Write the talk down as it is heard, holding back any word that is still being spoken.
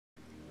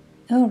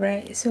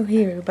Alright, so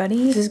hey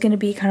everybody, this is going to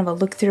be kind of a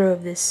look through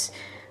of this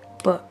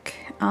book.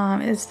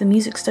 It's the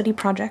Music Study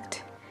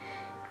Project,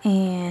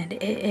 and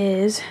it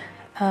is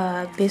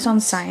based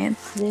on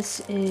science.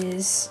 This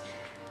is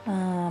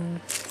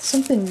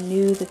something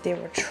new that they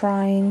were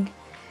trying.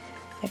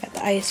 I got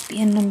the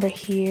ISBN number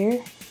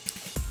here,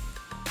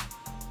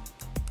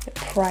 the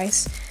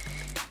price.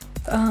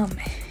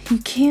 You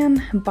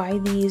can buy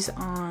these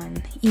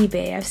on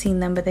eBay. I've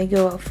seen them, but they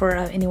go up for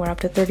anywhere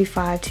up to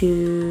 $35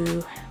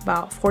 to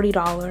about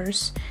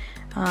 $40.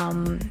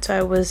 So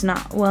I was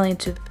not willing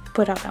to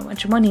put out that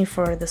much money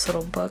for this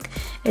little book.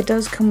 It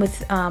does come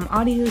with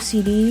audio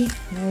CD.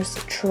 There's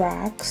the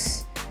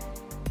tracks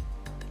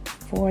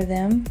for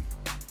them,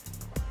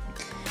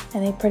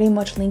 and they pretty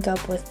much link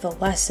up with the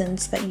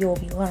lessons that you'll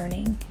be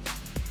learning.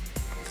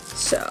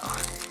 So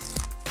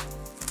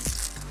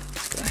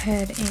let's go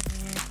ahead and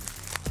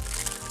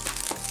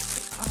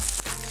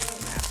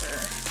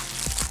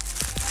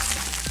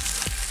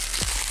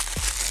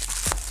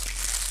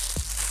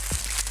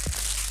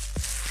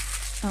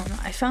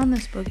I found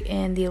this book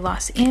in the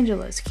Los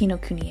Angeles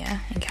Kinokuniya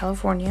in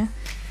California,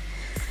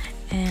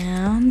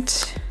 and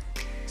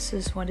this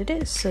is what it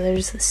is. So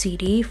there's the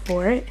CD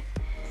for it,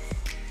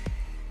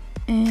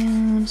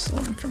 and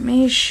some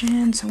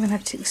information. So I'm gonna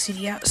have to take the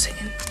CD out so I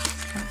can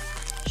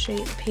show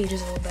you the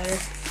pages a little better.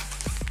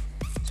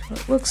 That's what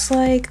it looks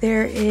like.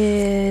 There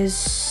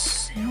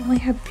is, I don't really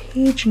have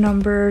page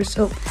numbers.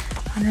 Oh,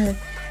 100.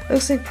 It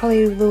looks like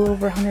probably a little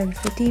over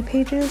 150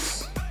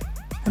 pages.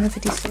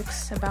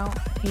 156 about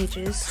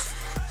pages.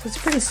 So it's a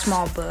pretty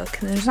small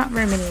book, and there's not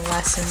very many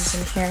lessons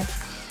in here.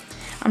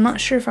 I'm not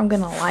sure if I'm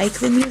gonna like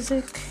the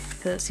music,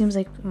 because it seems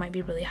like it might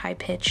be really high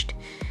pitched.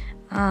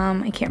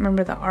 I can't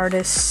remember the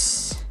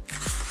artists'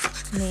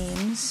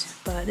 names,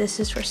 but this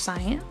is for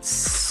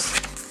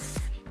science.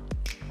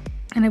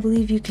 And I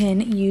believe you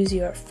can use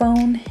your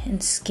phone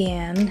and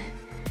scan,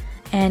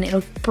 and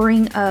it'll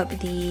bring up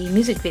the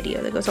music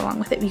video that goes along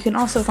with it. You can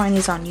also find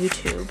these on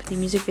YouTube, the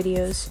music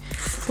videos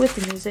with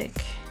the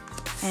music,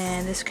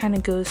 and this kind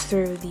of goes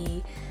through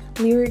the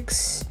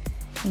lyrics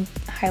and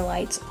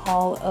highlights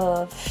all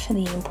of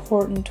the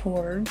important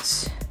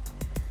words.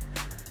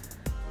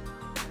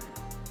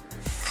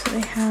 So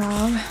they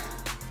have,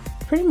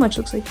 pretty much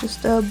looks like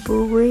just a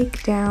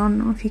breakdown. I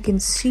don't know if you can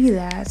see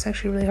that, it's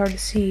actually really hard to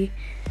see.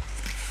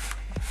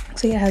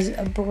 So it has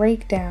a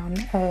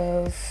breakdown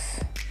of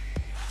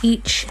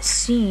each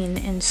scene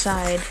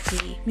inside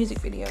the music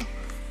video.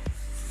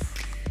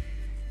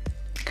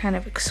 Kind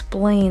of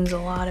explains a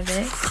lot of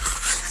it.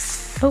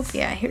 Oh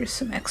yeah, here's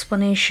some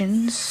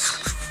explanations.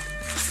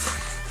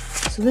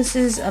 So this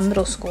is a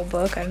middle school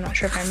book. I'm not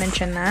sure if I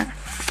mentioned that.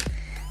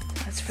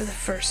 That's for the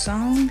first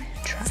song.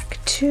 Track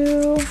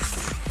 2.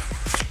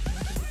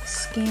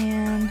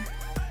 Scan.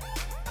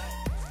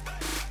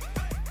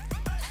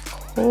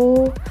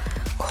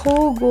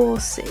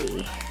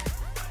 Kogosei.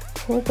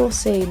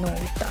 Kogosei no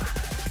uta.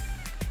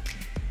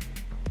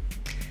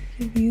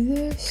 Give you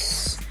this.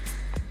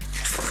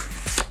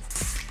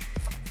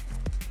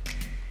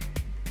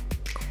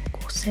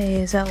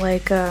 Is that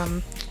like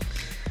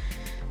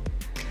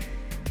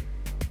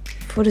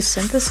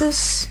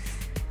photosynthesis?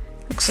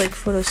 Looks like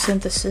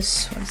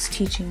photosynthesis, what it's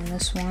teaching in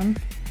this one.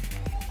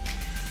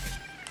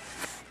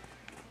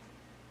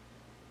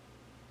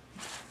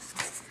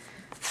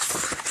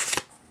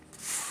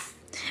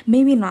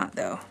 Maybe not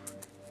though.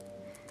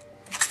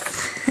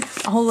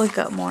 I'll look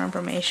up more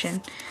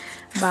information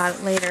about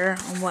it later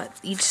on what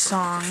each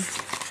song.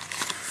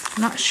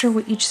 I'm not sure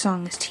what each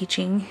song is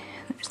teaching.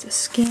 There's the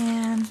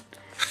scan.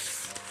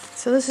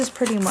 So this is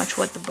pretty much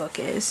what the book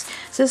is.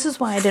 So this is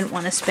why I didn't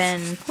want to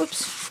spend,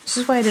 this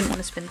is why I didn't want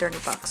to spend 30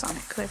 bucks on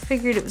it, because I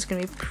figured it was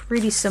going to be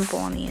pretty simple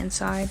on the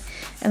inside.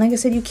 And like I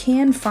said, you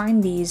can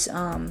find these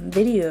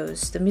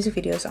videos, the music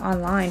videos,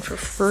 online for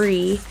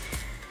free.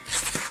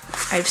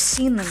 I've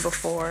seen them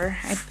before.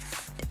 I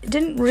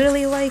didn't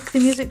really like the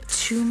music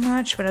too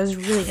much, but I was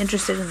really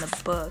interested in the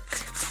book.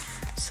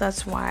 So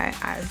that's why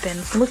I've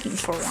been looking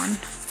for one.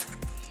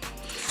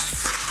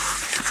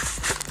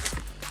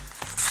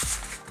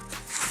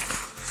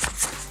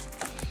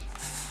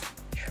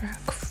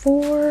 Track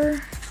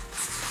 4.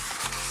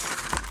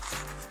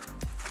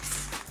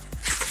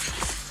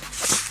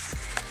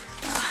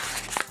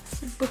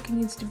 This book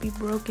needs to be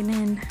broken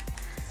in.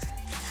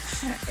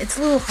 It's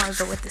a little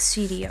harder with the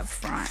CD up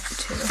front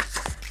too.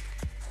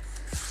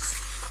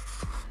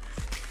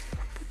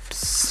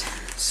 Oops.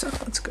 So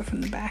let's go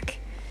from the back.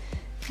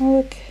 Oh,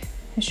 look,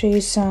 I'll show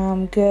you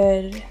some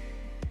good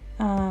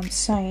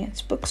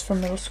science books for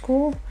middle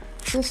school.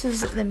 This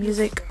is the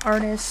music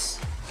artists.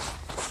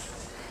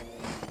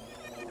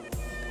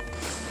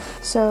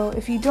 So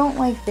if you don't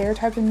like their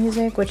type of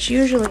music, which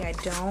usually I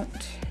don't.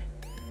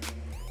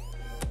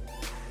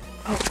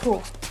 Oh,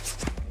 cool.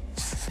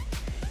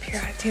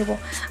 Periodic table.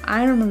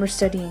 I remember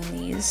studying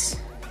these.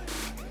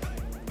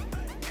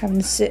 Having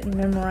to sit and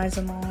memorize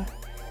them all.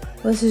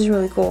 Well, this is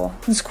really cool.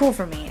 It's cool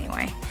for me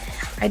anyway.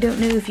 I don't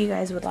know if you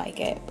guys would like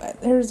it, but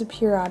there's a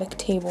periodic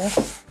table.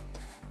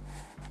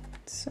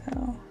 So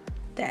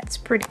that's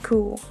pretty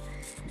cool.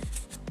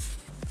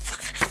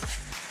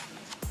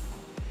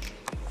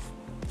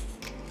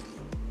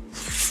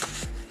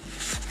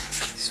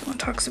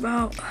 talks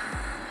about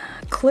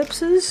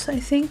eclipses, I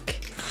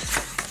think.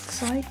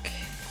 It's like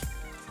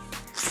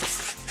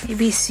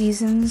maybe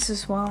seasons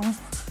as well.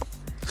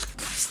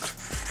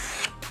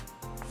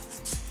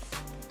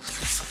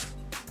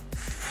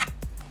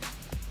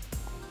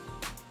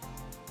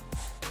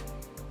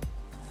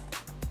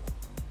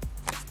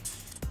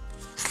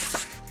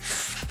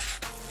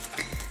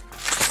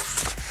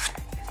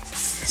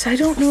 So I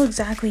don't know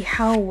exactly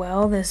how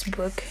well this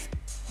book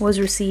was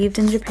received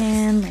in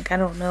Japan. Like, I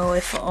don't know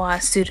if a lot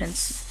of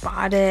students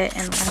bought it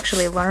and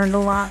actually learned a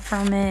lot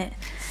from it.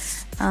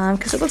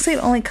 Because it looks like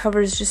it only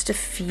covers just a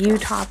few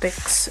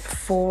topics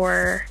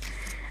for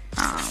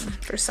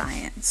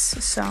science.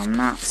 So I'm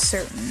not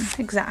certain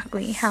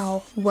exactly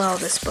how well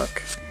this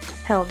book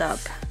held up.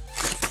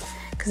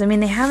 Because, I mean,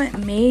 they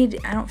haven't made,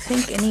 I don't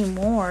think, any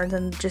more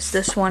than just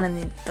this one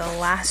and the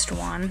last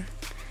one.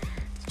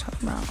 Let's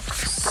talk about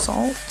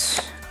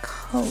salt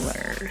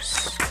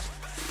colors.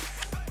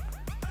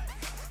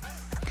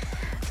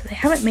 So they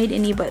haven't made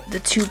any but the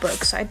 2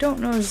 books. So I don't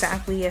know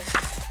exactly if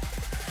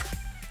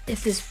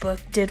this book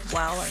did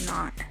well or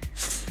not.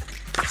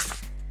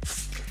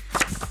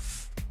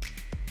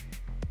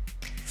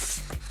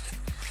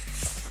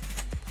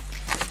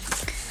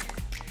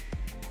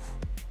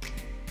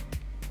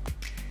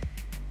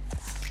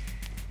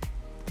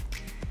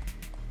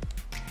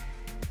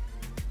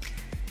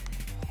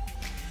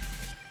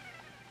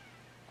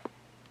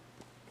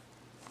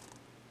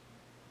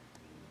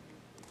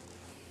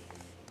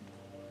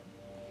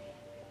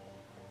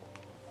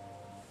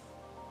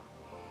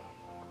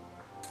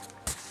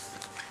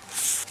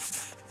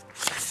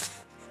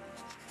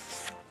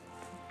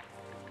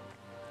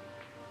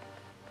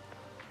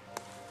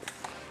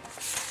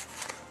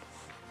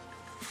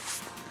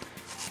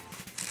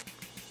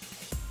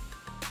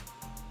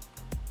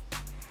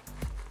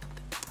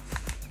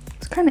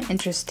 Kind of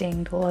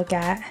interesting to look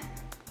at.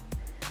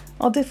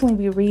 I'll definitely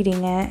be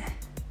reading it.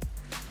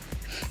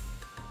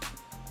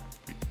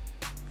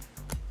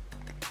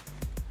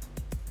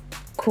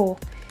 Cool.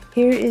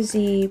 Here is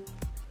the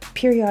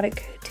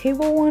periodic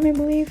table one, I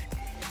believe.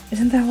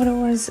 Isn't that what it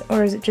was?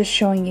 Or is it just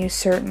showing you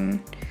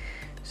certain?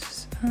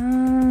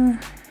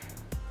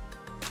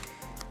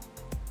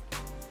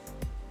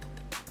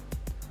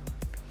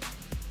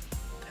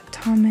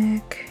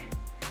 Atomic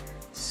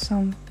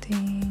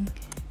something.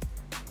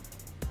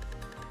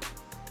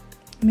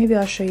 Maybe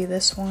I'll show you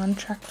this one,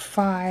 track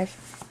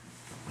 5.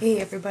 Hey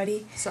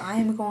everybody, so I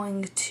am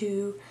going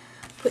to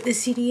put the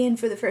CD in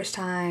for the first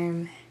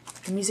time,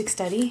 the music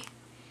study.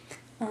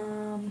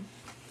 Got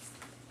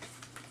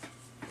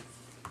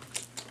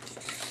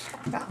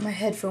my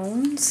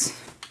headphones.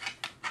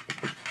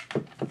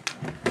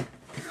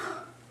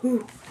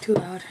 Ooh, too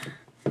loud.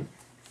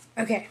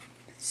 Okay,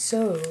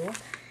 so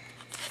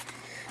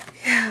we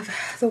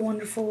have the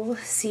wonderful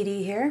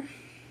CD here.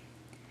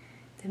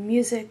 The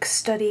music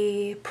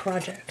study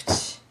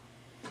project.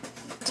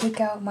 Take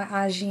out my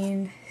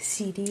Ajin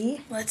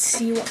CD. Let's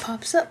see what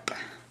pops up.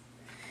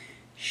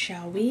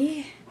 Shall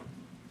we?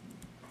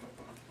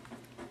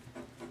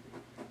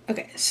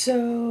 Okay,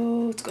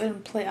 so let's go ahead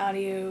and play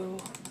audio.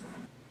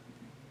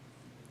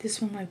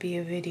 This one might be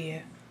a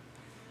video.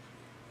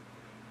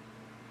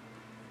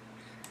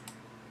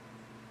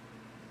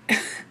 I'm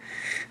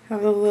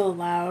a little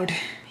loud. Man,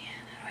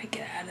 how do I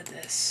get out of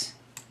this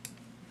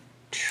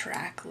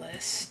track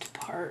list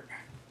part?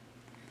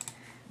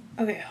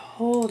 Okay,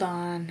 hold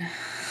on.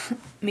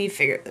 Let me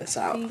figure this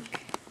out.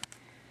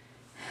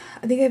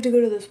 I think I have to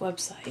go to this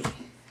website.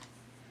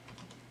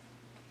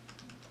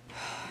 I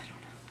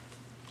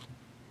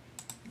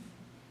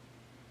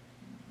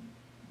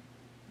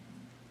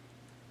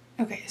don't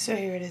know. Okay, so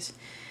here it is.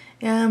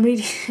 Yeah, I'm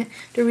reading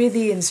to read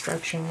the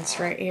instructions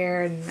right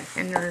here in the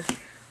inner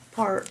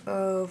part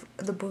of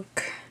the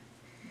book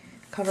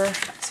cover.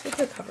 Let's see what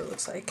the cover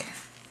looks like.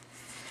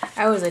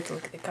 I always like to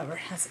look at the cover.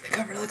 That's what the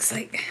cover looks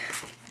like.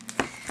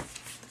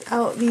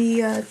 Out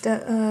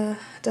the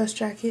dust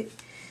jacket.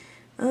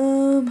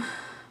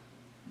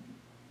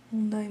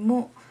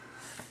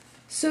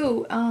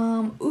 So,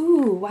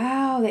 ooh,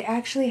 wow, they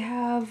actually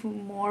have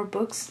more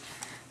books.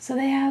 So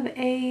they have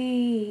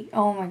a,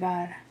 oh my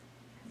god.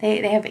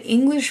 They have an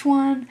English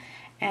one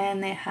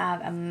and they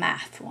have a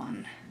math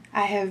one.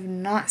 I have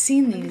not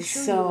seen these,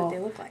 so what they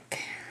look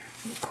like.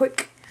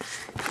 Quick,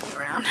 go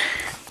around.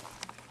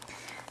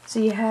 So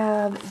you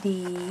have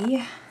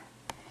the,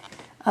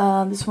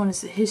 this one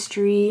is the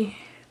history,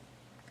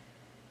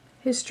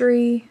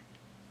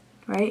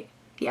 right?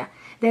 Yeah,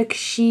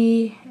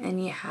 Rekshi,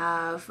 and you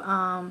have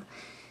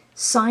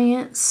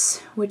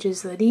science, which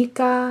is the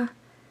Rika,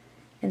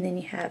 and then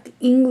you have the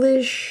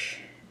English,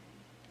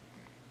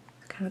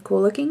 kind of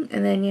cool looking,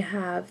 and then you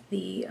have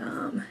the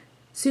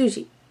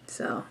Suji,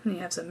 so you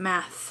have some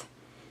math,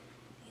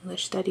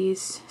 English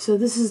studies. So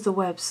this is the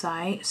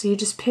website, so you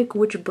just pick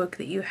which book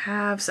that you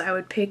have. So I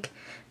would pick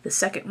the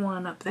second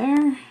one up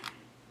there,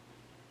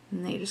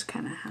 and they just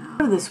kind of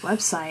have this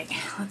website.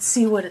 Let's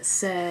see what it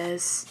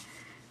says.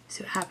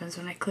 See what happens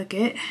when I click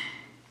it.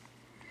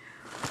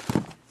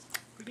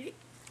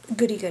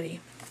 Goody goody.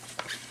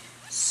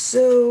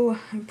 So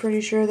I'm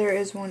pretty sure there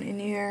is one in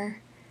here.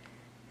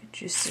 I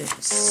just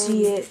didn't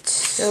see it.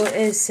 So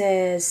it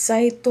says サ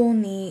イト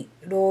に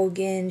ロ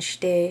グインし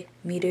て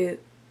み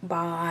る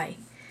場合.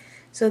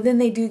 So then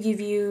they do give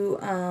you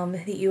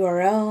the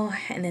URL,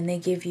 and then they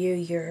give you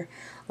your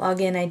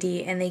login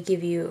ID, and they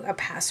give you a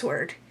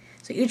password.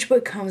 So each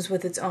book comes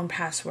with its own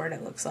password,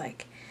 it looks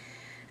like.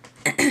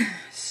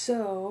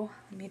 So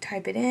let me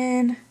type it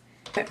in.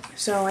 Okay,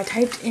 so I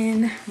typed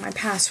in my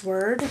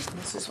password.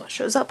 This is what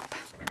shows up.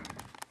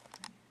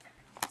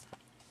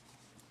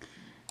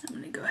 I'm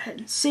going to go ahead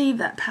and save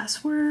that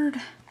password.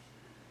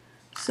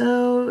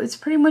 So it's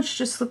pretty much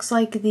just looks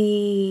like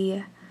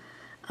the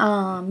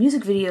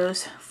music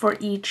videos for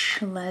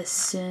each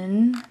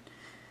lesson,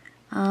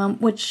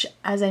 which,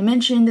 as I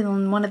mentioned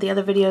in one of the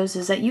other videos,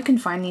 is that you can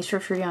find these for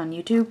free on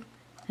YouTube.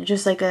 It's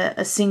just like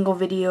a single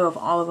video of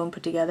all of them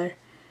put together.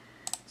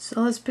 So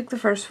let's pick the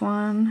first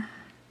one.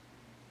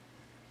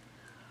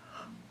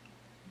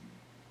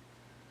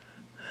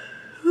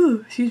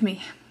 Ooh, excuse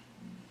me.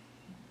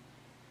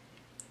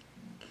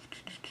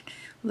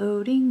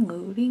 Loading,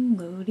 loading,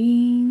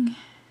 loading.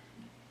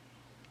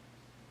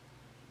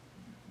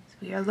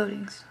 We are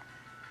loading.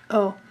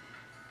 Oh,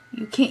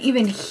 you can't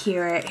even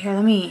hear it. Here,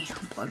 let me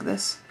unplug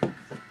this.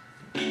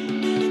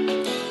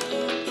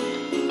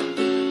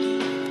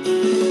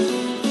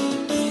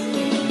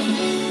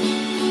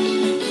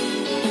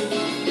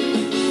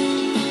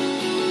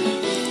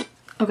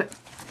 Okay.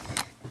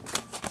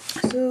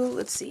 So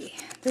let's see.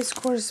 This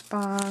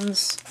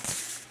corresponds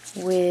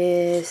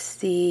with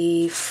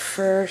the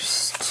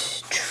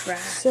first track.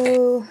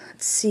 So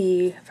let's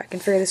see if I can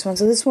figure this one.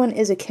 So this one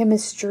is a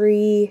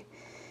chemistry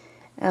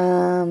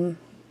song,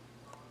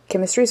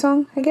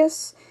 I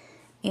guess,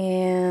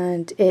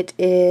 and it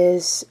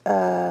is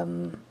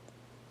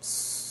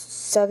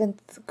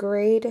 7th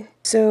grade.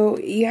 So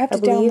you have to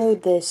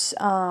download this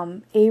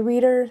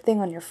A-reader thing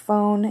on your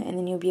phone, and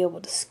then you'll be able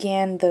to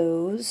scan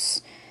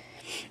those,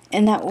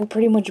 and that will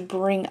pretty much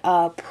bring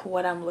up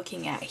what I'm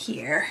looking at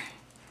here.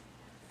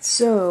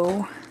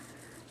 So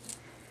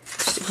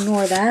just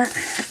ignore that.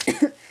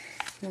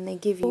 And they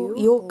give you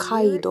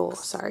Yokaido,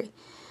 sorry.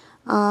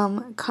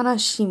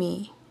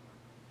 Kanashimi.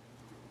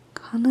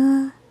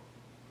 Kanashimi.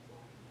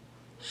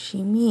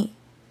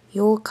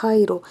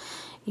 Yokaido.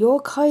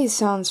 Yokai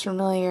sounds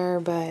familiar,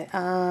 but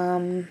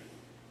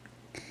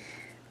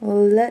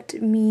let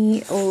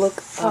me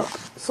look up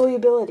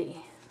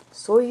solubility.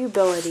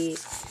 Solubility.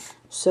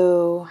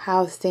 So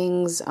how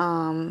things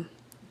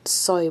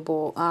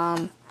soluble.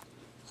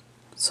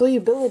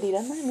 Solubility,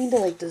 doesn't that mean to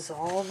like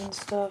dissolve and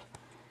stuff?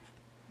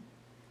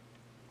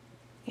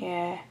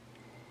 Yeah.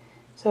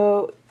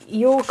 So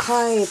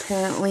yokai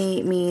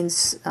apparently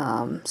means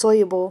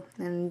soluble,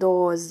 and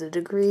do is the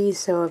degree,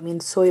 so it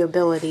means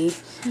solubility.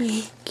 Let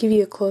me give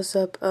you a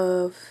close-up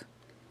of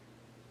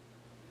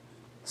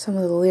some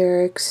of the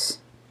lyrics.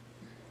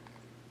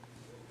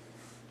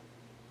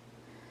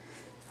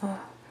 Oh, I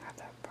got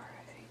that part,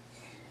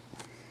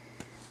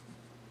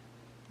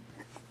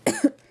 I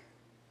think.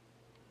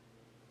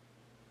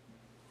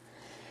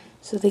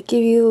 So they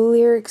give you the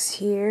lyrics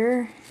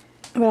here,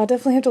 but I'll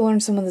definitely have to learn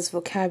some of this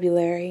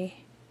vocabulary.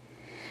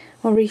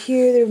 Over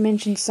here, they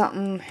mentioned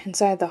something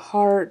inside the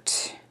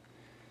heart.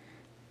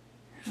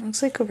 It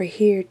looks like over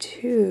here,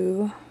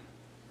 too.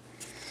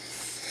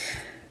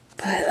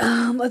 But,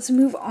 let's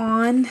move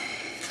on.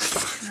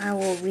 I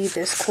will read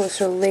this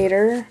closer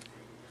later.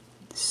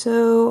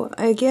 So,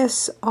 I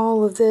guess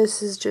all of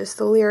this is just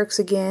the lyrics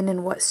again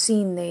and what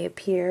scene they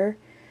appear.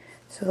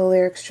 So the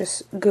lyrics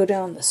just go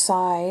down the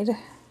side.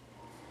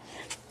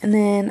 And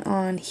then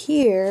on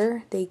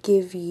here, they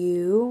give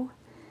you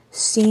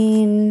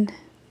scene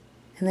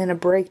and then a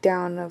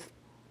breakdown of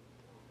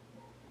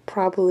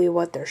probably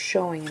what they're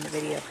showing in the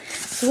video.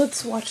 So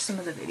let's watch some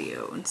of the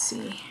video and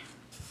see.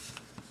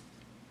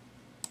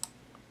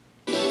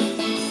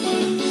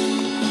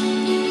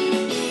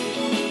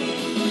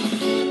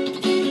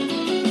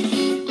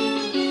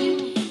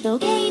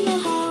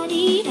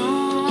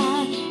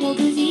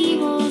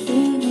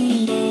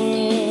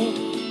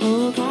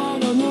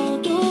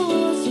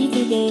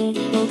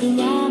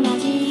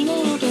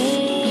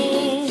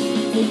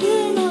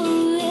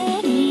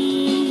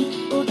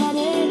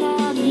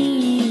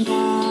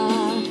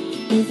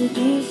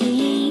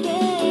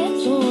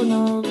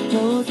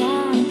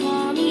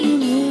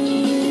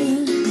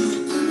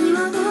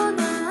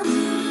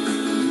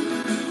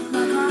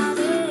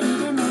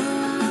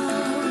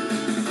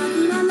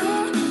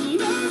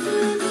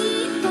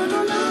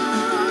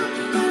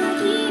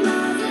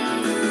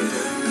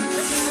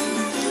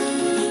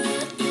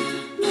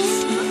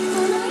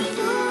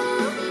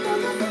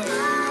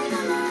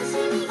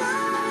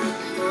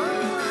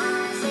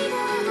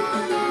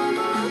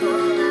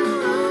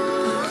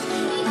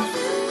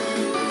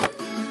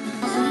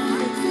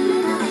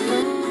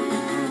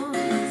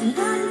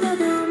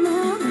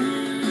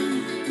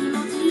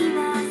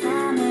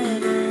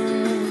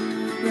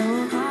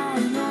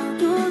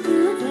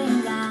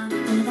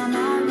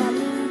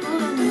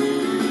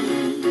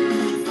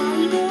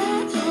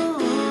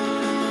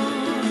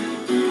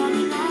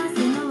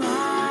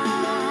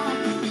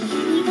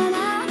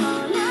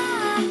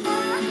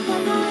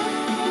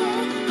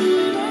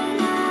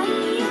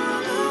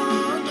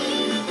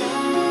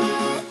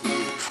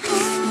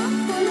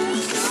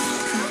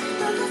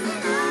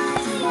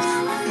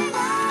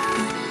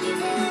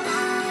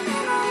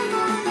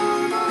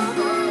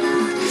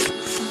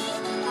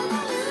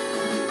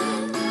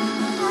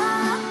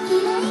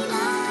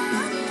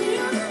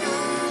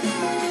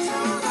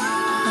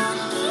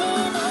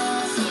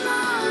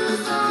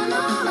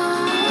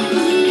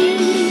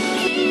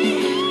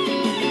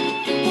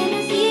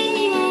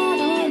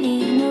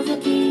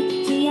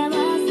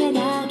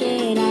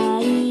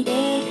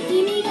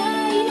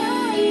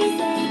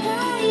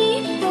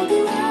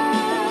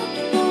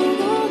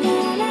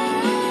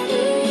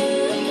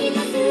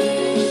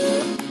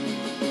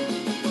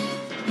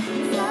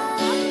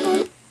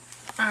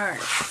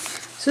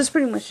 So it's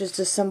pretty much just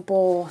a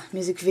simple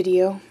music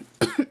video.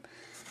 I'm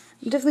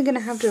definitely going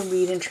to have to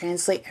read and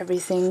translate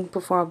everything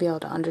before I'll be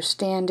able to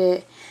understand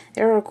it.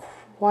 There are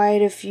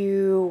quite a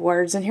few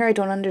words in here I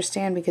don't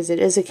understand because it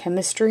is a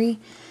chemistry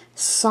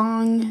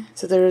song.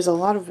 So there's a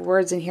lot of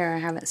words in here I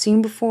haven't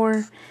seen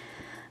before.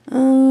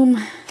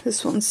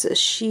 This one says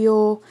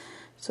Sheol,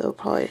 so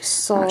probably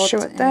salt. Not sure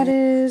what that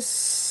is.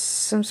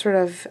 Some sort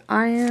of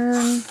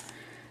iron,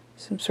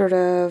 some sort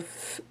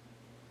of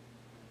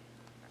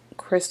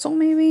crystal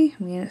maybe?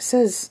 I mean, it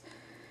says,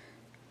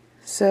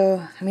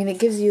 so, I mean, it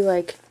gives you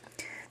like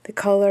the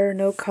color,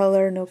 no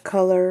color,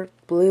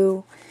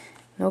 blue,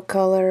 no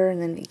color, and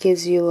then it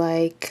gives you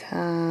like,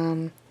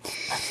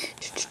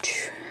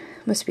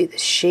 must be the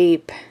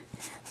shape.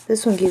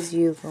 This one gives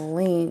you the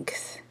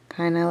length,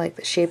 kind of like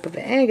the shape of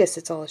it. And I guess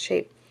it's all a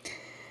shape.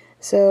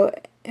 So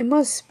it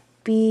must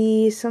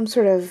be some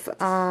sort of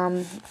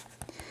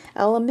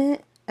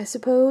element, I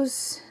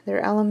suppose. They're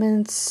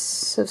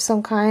elements of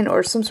some kind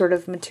or some sort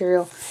of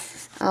material.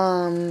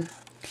 And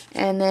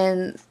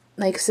then,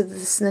 like I said,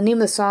 the name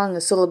of the song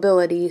is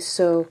Solubility,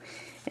 so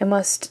it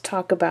must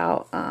talk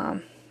about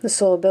the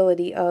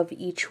solubility of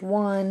each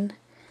one.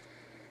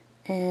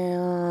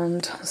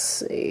 And let's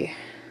see.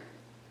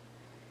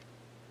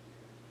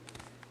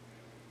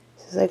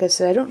 Like I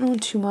said, I don't know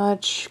too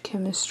much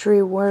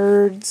chemistry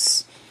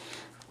words.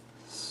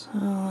 So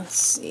let's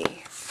see.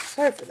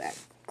 Sorry for that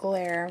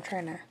glare. I'm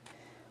trying to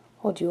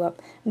hold you up.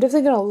 I'm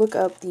definitely going to look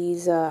up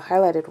these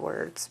highlighted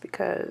words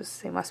because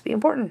they must be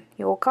important.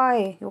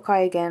 Yokai.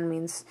 Yokai again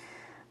means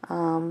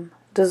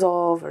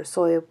dissolve or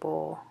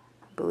soluble,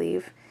 I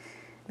believe.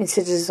 It means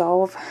to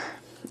dissolve.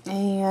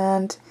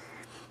 And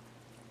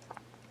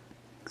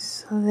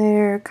so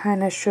there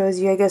kind of shows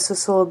you, I guess, the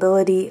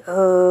solubility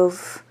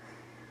of,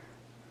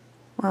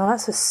 well,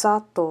 that's a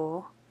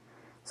sato.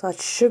 So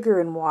that's sugar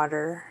in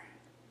water.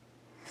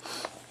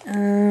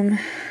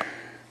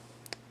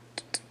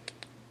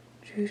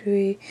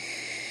 They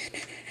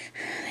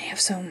have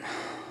some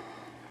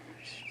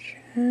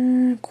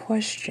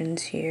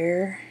questions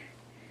here.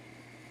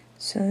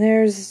 So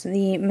there's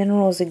the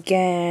minerals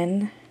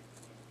again.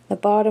 The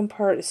bottom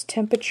part is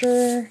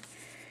temperature.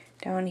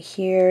 Down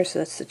here, so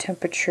that's the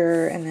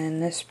temperature, and then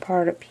this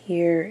part up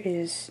here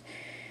is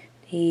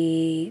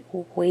the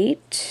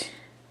weight,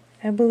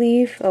 I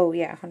believe. Oh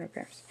yeah, 100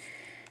 grams.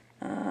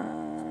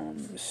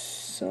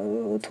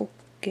 So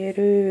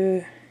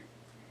tokeru,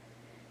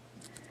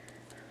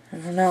 I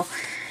don't know,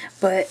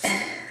 but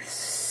let's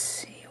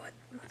see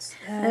what's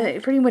that.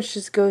 It pretty much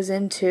just goes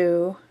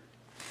into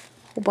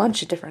a whole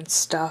bunch of different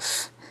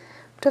stuff.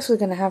 I'm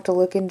definitely gonna have to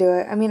look into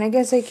it. I mean, I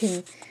guess I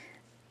can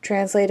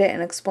translate it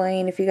and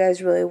explain if you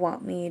guys really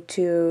want me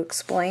to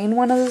explain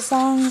one of the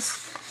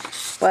songs,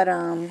 but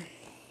I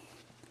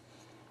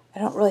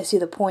don't really see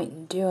the point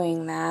in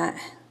doing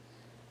that.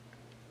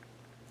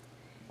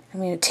 I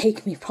mean, it'd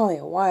take me probably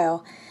a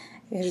while.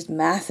 There's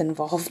math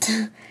involved.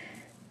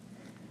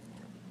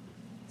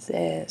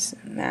 Says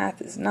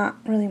math is not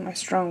really my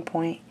strong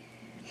point.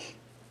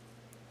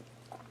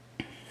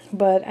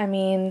 But I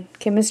mean,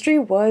 chemistry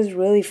was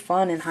really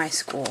fun in high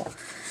school.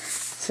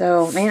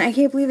 So, man, I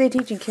can't believe they're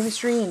teaching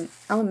chemistry in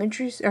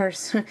elementary, or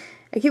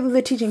I can't believe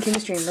they're teaching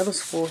chemistry in middle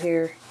school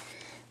here.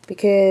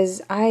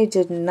 Because I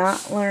did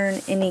not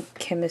learn any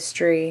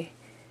chemistry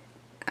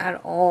at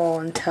all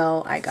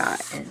until I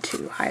got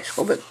into high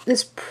school. But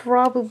this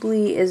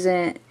probably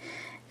isn't,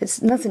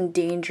 it's nothing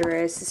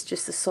dangerous. It's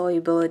just the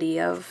solubility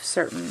of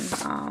certain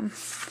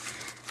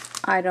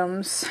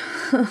items.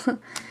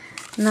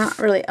 Not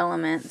really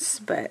elements,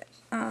 but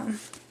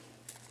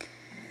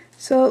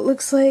so it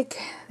looks like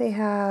they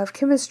have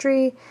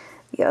chemistry.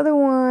 The other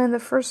one, the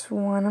first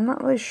one, I'm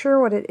not really sure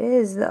what it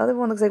is. The other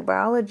one looks like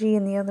biology,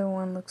 and the other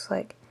one looks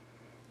like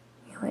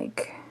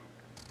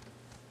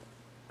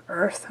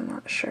Earth. I'm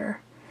not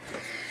sure.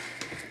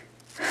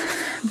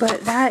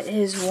 But that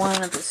is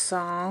one of the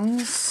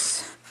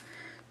songs.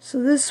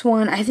 So this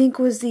one, I think,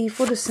 was the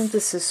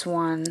photosynthesis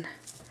one.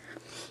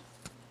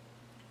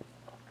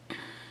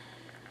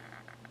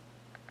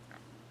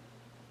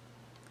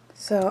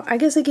 So I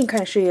guess I can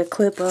kind of show you a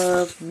clip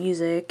of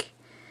music.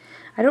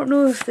 I don't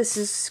know if this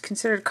is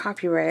considered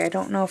copyright. I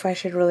don't know if I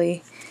should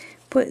really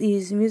put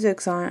these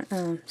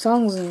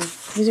songs and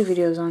music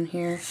videos on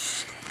here.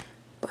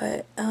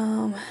 But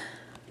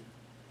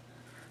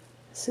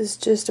this is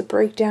just a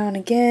breakdown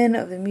again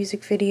of the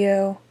music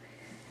video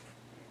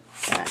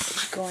that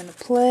is going to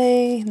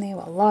play. And they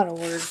have a lot of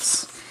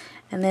words.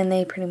 And then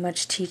they pretty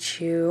much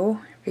teach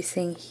you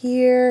everything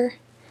here.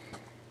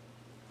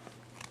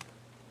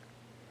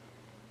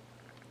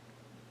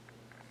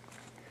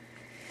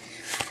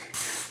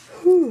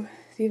 Whew,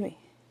 excuse me.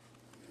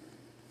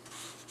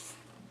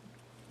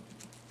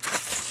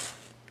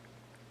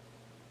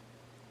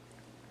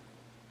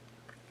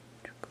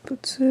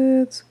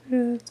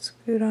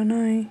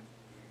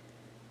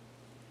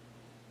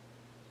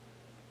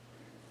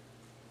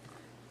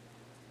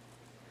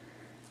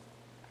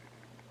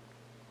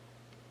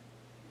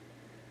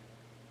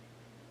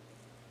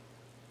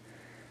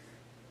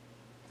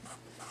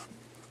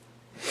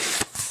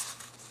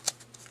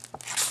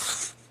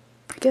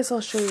 guess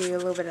I'll show you a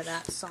little bit of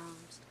that song.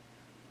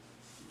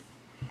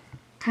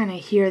 Kind of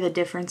hear the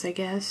difference, I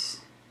guess.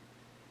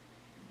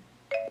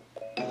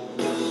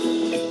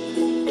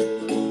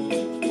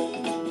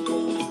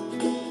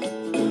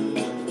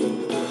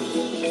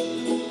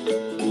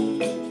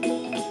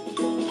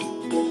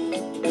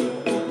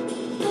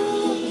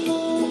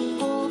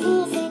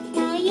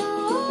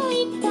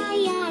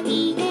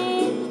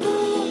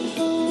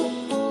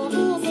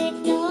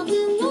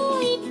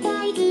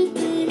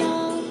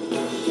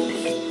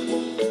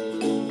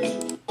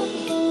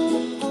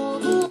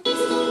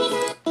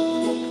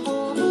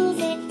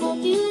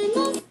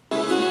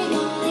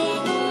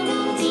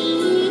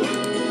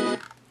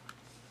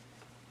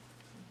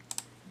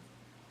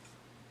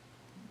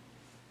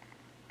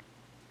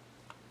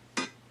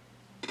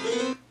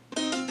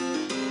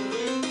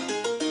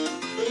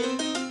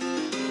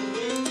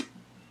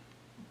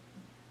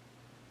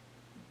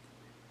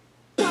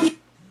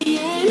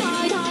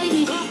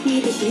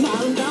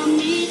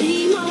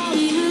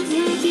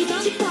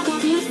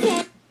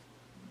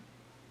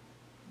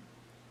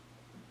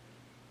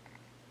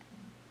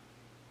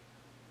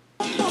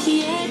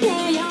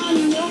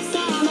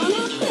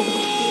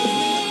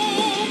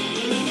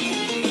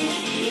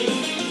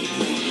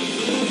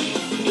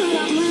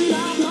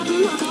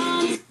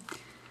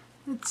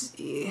 Let's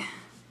see.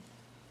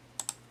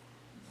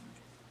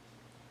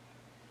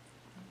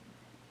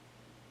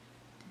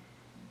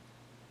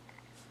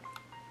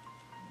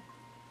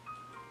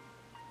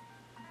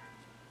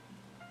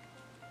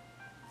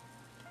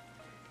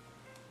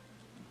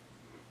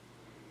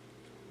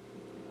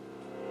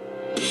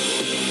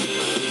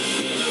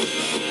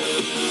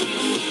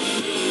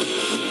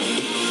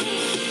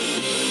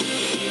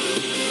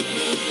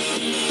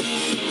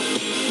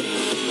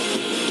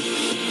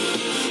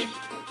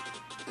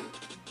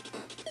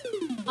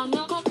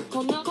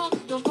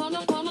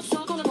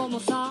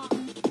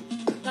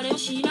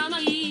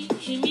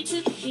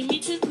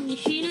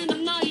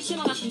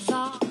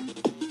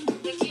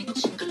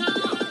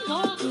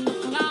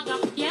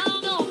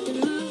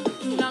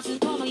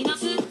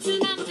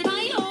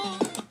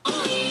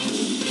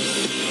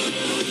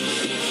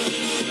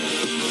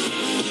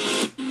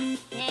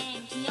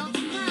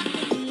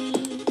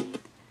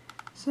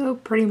 So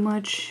pretty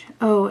much,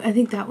 oh, I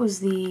think that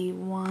was the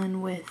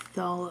one with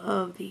all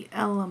of the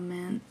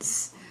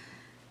elements.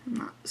 I'm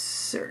not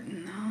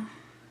certain though.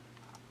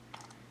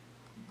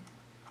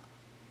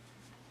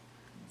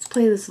 Let's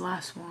play this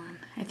last one.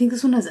 I think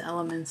this one has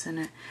elements in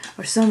it,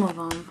 or some of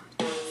them.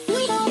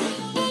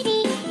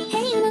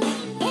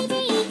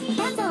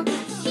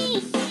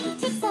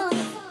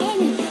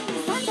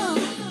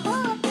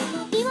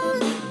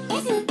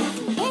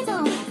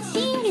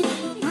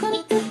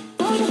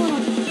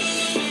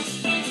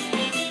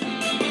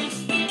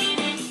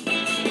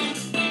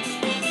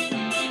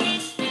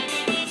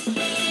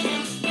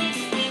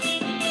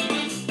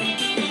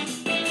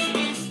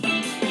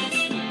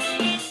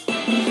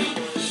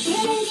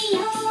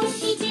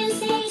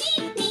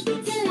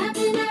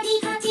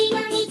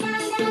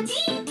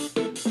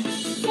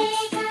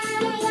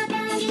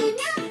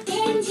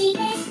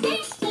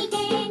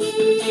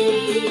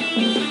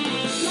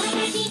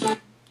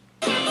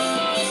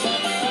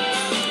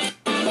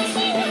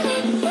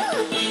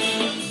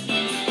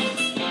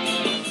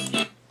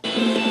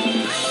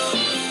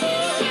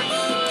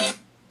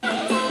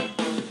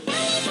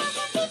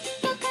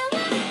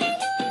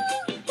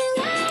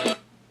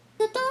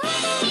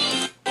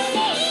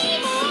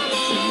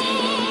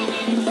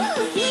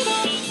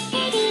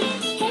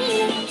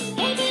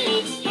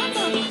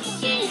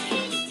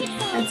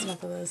 That's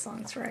enough of those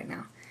songs for right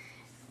now.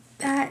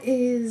 That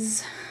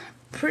is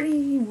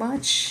pretty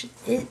much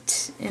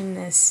it in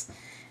this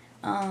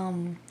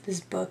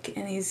this book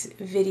and these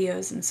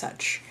videos and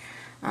such.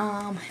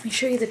 Let me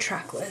show you the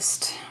track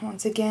list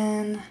once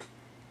again.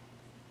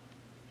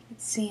 You can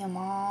see them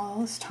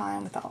all this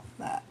time without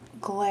that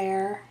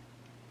glare.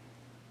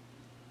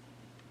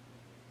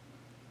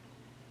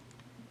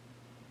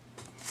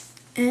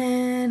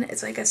 And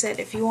it's like I said,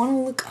 if you want to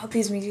look up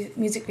these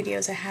music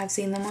videos, I have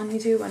seen them on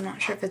YouTube. I'm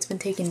not sure if it's been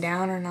taken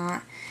down or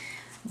not,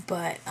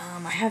 but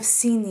I have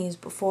seen these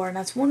before, and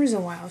that's one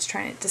reason why I was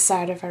trying to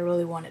decide if I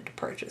really wanted to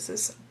purchase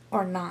this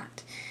or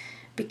not,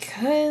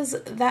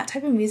 because that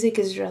type of music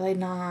is really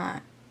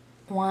not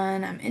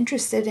one I'm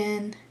interested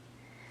in.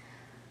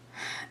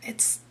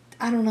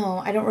 I don't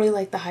know, I don't really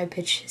like the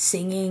high-pitched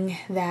singing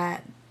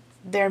that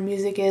their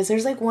music is.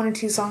 There's like one or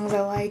two songs I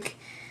like,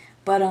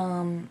 but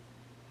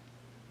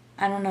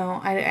I don't know,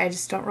 I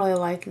just don't really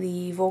like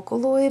the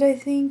Vocaloid, I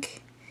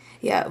think.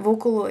 Yeah,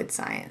 Vocaloid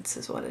Science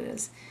is what it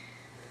is.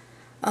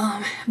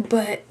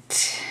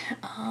 But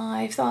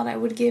I thought I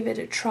would give it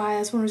a try.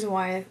 That's one reason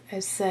why I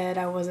said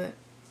I wasn't,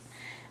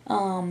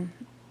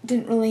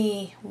 didn't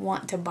really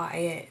want to buy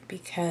it,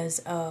 because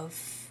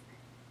of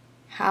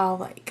how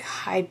like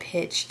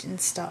high-pitched and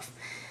stuff.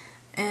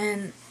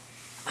 And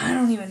I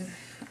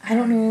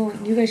don't know,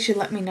 you guys should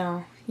let me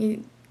know.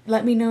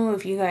 Let me know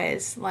if you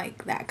guys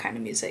like that kind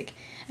of music.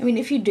 I mean,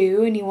 if you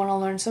do and you want to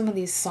learn some of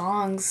these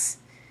songs,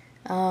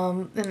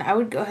 then I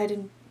would go ahead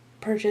and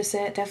purchase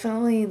it.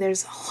 Definitely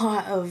there's a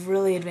lot of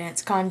really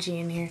advanced kanji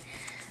in here.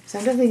 So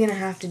I'm definitely going to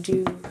have to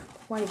do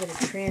quite a bit of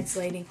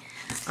translating.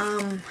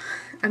 I'm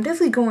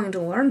definitely going to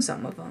learn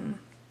some of them.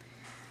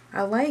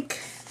 I like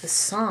the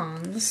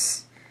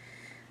songs.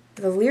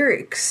 The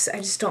lyrics, I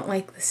just don't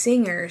like the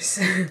singers.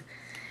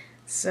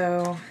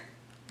 So,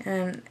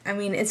 and I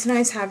mean, it's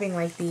nice having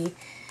like the,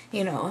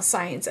 you know,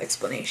 science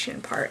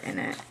explanation part in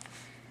it.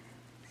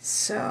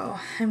 So,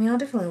 I mean, I'll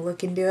definitely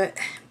look into it.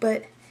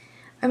 But,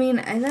 I mean,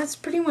 and that's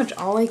pretty much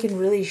all I can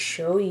really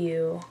show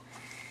you.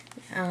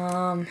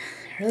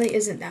 Really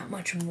isn't that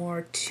much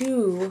more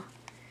to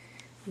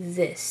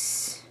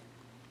this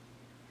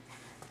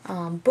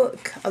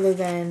book other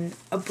than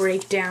a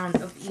breakdown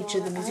of each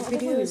of the music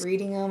videos.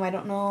 Reading them, I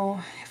don't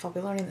know if I'll be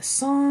learning the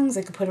songs.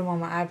 I could put them on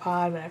my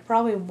iPod, but I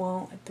probably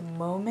won't at the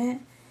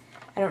moment.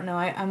 I don't know,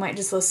 I might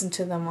just listen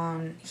to them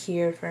on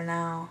here for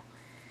now.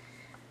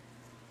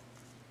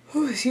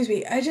 Ooh, excuse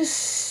me, I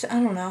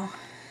don't know.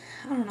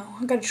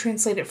 I gotta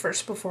translate it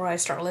first before I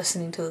start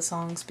listening to the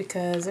songs,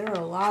 because there are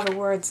a lot of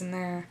words in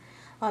there,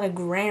 a lot of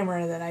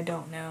grammar that I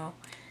don't know.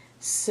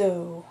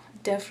 So,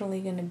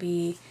 definitely gonna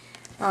be,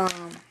 let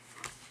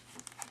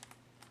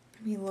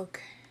me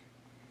look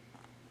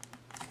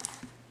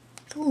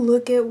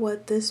at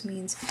what this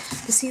means.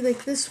 You see,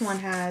 like, this one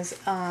has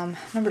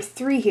number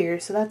 3 here,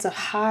 so that's a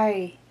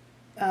high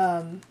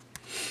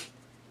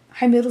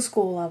middle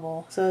school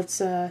level. So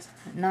it's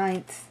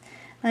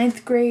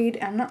ninth grade.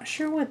 I'm not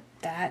sure what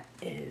that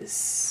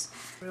is.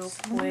 Real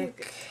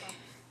quick,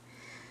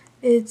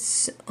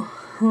 it's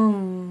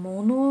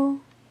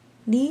mono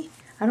ni.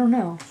 I don't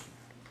know.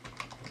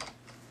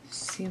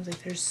 Seems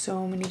like there's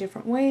so many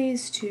different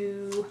ways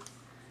to.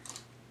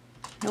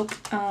 Nope.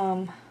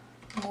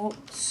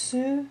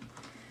 Motsu.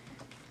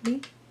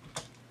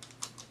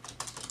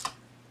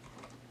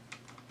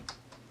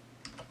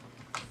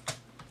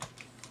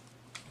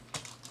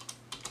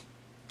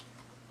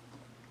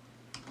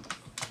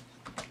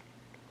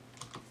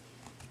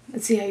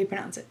 Let's see how you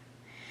pronounce it.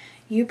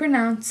 You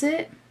pronounce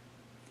it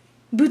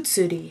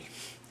Butsuri.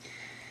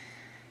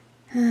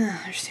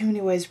 There's too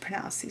many ways to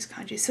pronounce these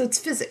kanji. So it's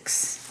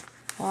physics.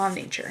 Law of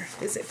nature.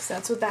 Physics.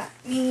 That's what that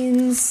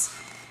means.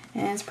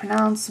 And it's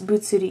pronounced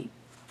Butsuri.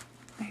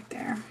 Right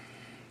there.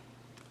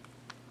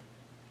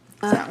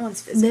 So that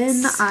one's physics.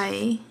 Then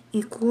I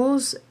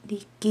equals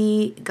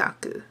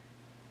Rikigaku.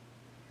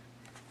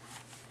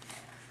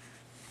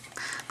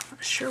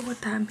 Not sure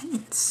what that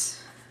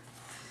means.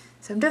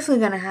 So I'm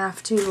definitely gonna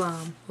have to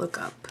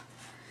look up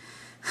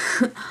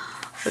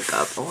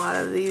a lot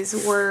of these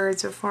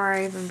words before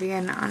I even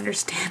begin to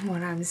understand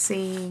what I'm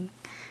seeing.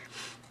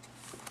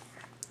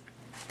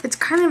 It's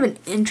kind of an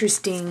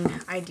interesting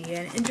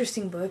idea, an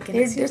interesting book, and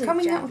they're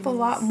coming out with a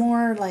lot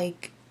more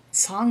like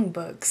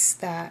songbooks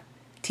that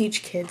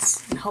teach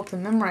kids and help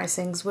them memorize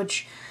things,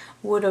 which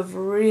would have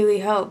really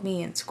helped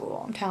me in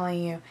school. I'm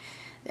telling you,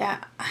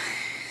 that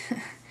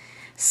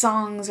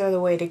songs are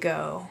the way to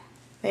go.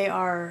 They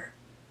are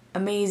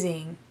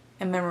amazing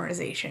in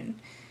memorization,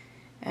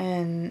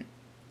 and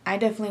I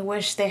definitely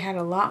wish they had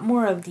a lot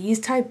more of these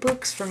type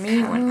books for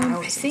me when I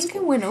was in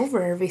school. I went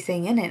over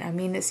everything in it. I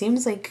mean, it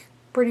seems like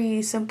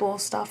pretty simple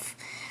stuff.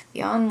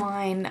 The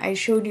online, I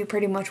showed you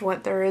pretty much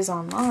what there is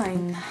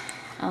online.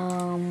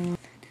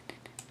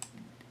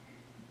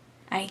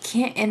 I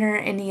can't enter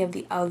any of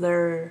the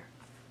other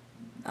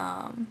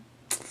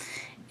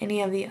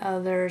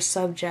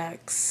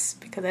subjects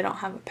because I don't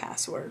have a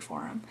password for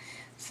them.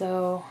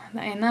 So,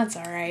 and that's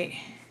alright.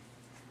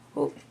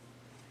 Oh.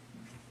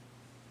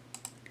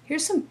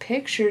 Here's some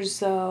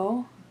pictures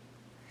though.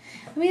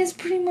 I mean, it's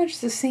pretty much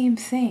the same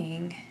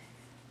thing.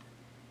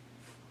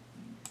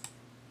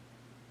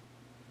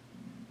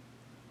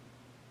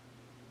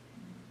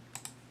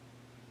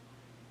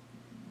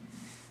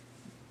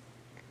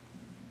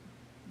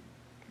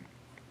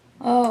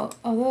 Oh,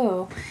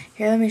 although,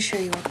 here, let me show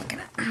you what I'm looking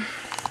at.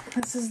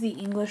 This is the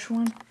English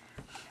one.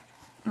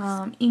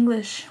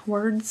 English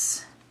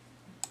words.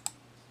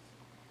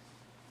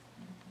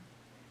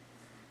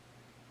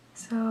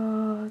 So,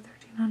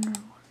 1,300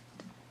 words.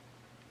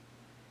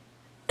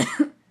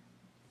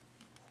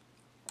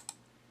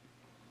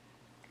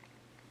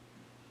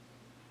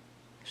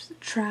 There's the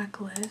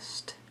track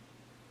list.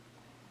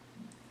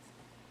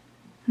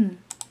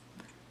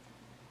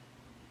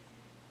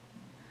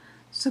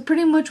 So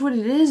pretty much what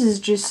it is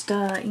just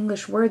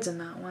English words in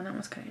that one. That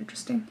was kind of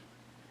interesting.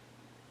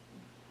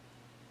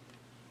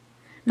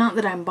 Not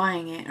that I'm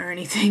buying it or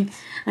anything.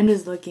 I'm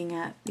just looking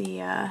at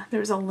the,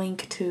 there's a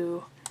link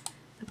to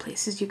the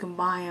places you can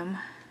buy them.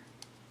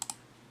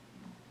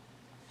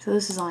 So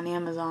this is on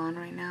Amazon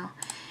right now.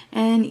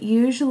 And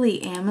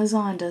usually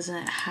Amazon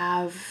doesn't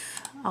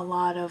have a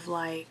lot of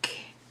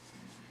like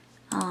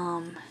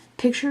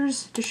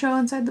pictures to show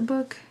inside the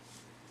book.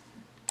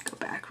 Go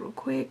back real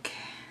quick.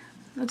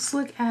 Let's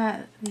look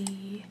at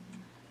the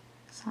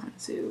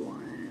Sanzu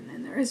one,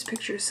 and there is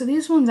pictures. So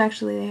these ones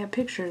actually, they have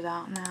pictures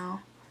out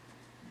now.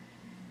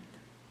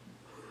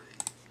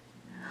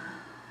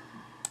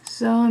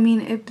 So, I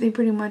mean, they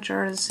pretty much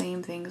are the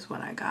same thing as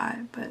what I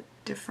got, but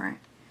different.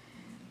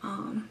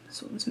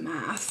 This one's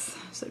math,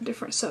 so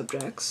different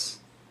subjects.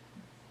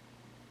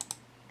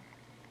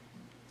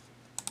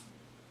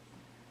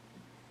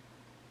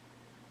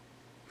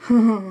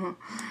 Oh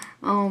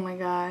my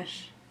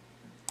gosh.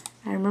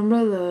 I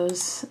remember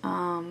those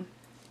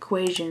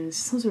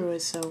equations. Those were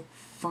always so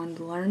fun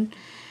to learn.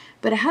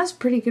 But it has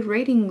pretty good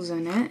ratings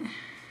in it.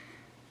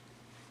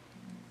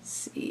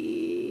 Let's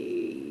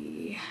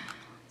see.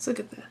 Let's look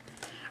at the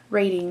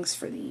ratings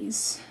for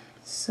these.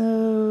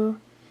 So,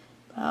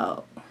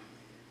 about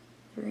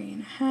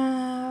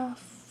 3.5,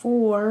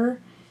 4,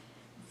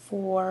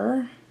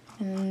 4,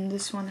 and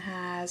this one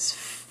has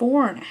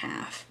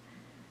 4.5.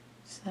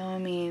 So, I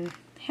mean,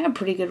 they have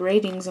pretty good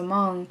ratings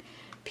among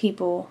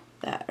people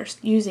that are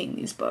using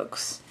these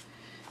books.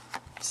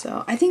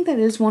 So I think that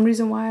is one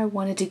reason why I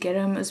wanted to get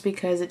them, is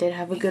because it did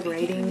have a good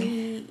rating. I can't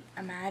really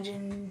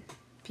imagine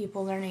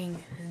people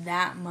learning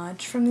that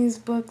much from these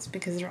books,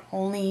 because there are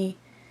only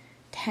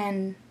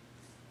 10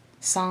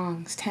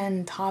 songs,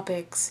 10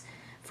 topics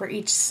for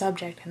each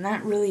subject, and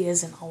that really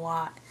isn't a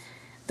lot.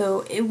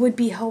 Though it would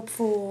be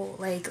helpful,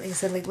 like I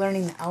said, like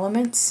learning the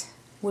elements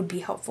would be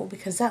helpful,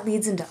 because that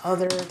leads into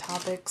other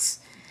topics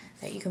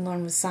that you can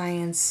learn with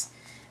science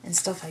and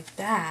stuff like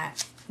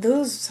that.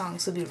 Those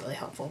songs would be really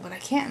helpful, but I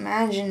can't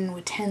imagine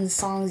with 10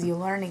 songs you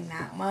learning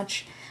that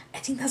much. I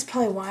think that's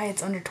probably why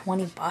it's under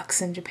 20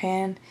 bucks in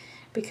Japan,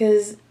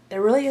 because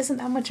there really isn't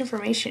that much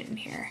information in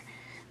here.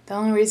 The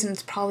only reason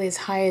it's probably as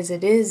high as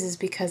it is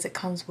because it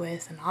comes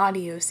with an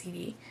audio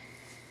CD.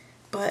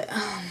 But,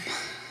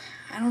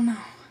 I don't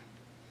know.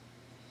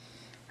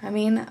 I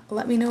mean,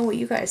 let me know what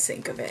you guys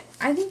think of it.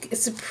 I think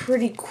it's a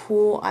pretty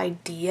cool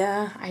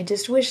idea. I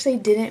just wish they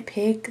didn't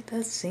pick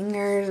the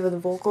singers or the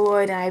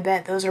Vocaloid, and I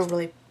bet those are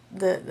really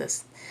the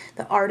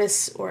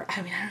artists, or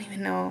I mean, I don't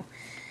even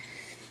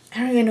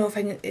know if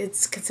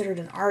it's considered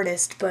an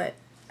artist, but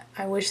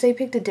I wish they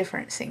picked a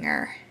different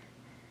singer.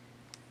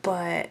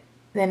 But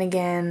then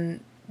again,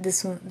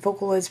 this one,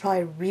 Vocaloid's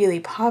probably really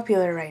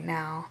popular right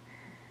now.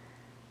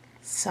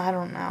 So I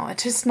don't know.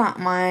 It's just not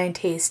my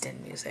taste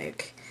in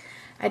music.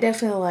 I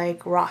definitely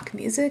like rock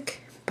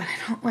music, but I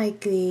don't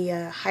like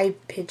the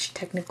high-pitched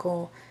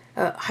techno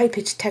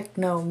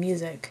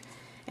music.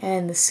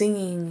 And the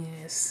singing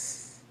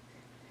is...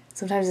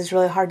 sometimes it's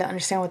really hard to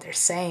understand what they're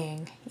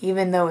saying,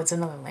 even though it's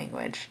another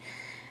language.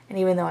 And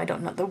even though I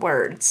don't know the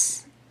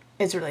words,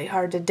 it's really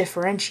hard to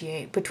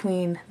differentiate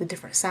between the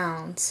different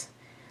sounds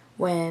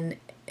when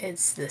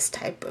it's this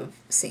type of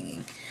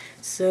singing.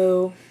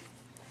 So...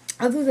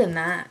 other than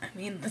that, I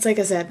mean, it's like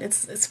I said,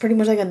 it's pretty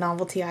much like a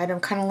novelty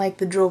item, kind of like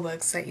the drill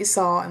books that you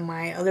saw in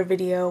my other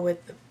video with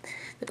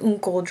the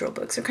Uncle drill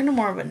books. They're kind of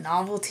more of a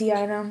novelty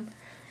item,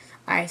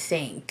 I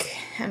think.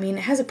 I mean,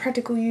 it has a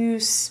practical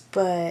use,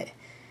 but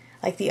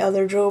like the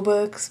other drill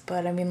books,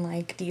 but I mean,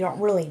 like, you don't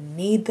really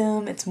need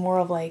them. It's more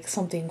of like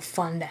something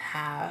fun to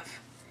have.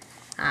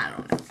 I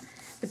don't know.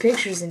 The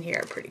pictures in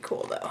here are pretty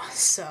cool though,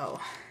 so,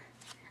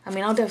 I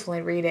mean, I'll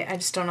definitely read it. I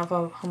just don't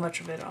know how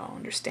much of it I'll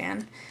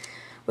understand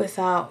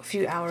without a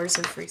few hours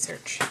of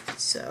research.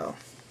 So,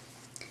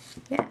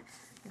 yeah,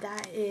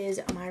 that is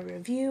my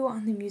review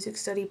on the music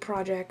study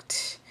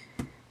project.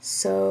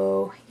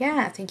 So,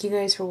 yeah, thank you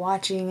guys for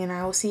watching, and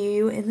I will see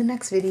you in the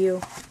next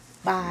video.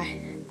 Bye.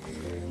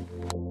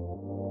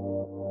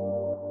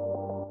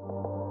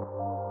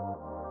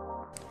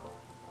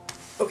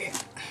 Okay,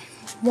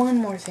 one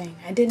more thing.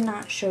 I did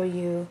not show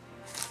you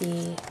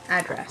the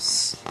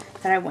address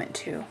that I went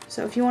to.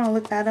 So if you want to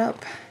look that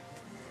up,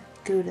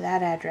 go to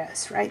that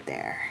address right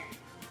there.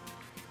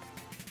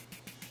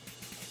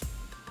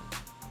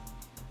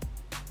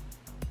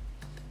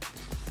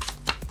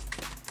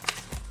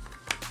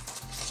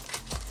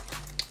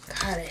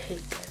 God, I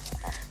hate this.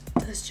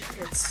 Those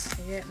jackets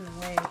get in the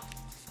way.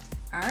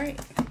 Alright,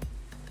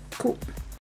 cool.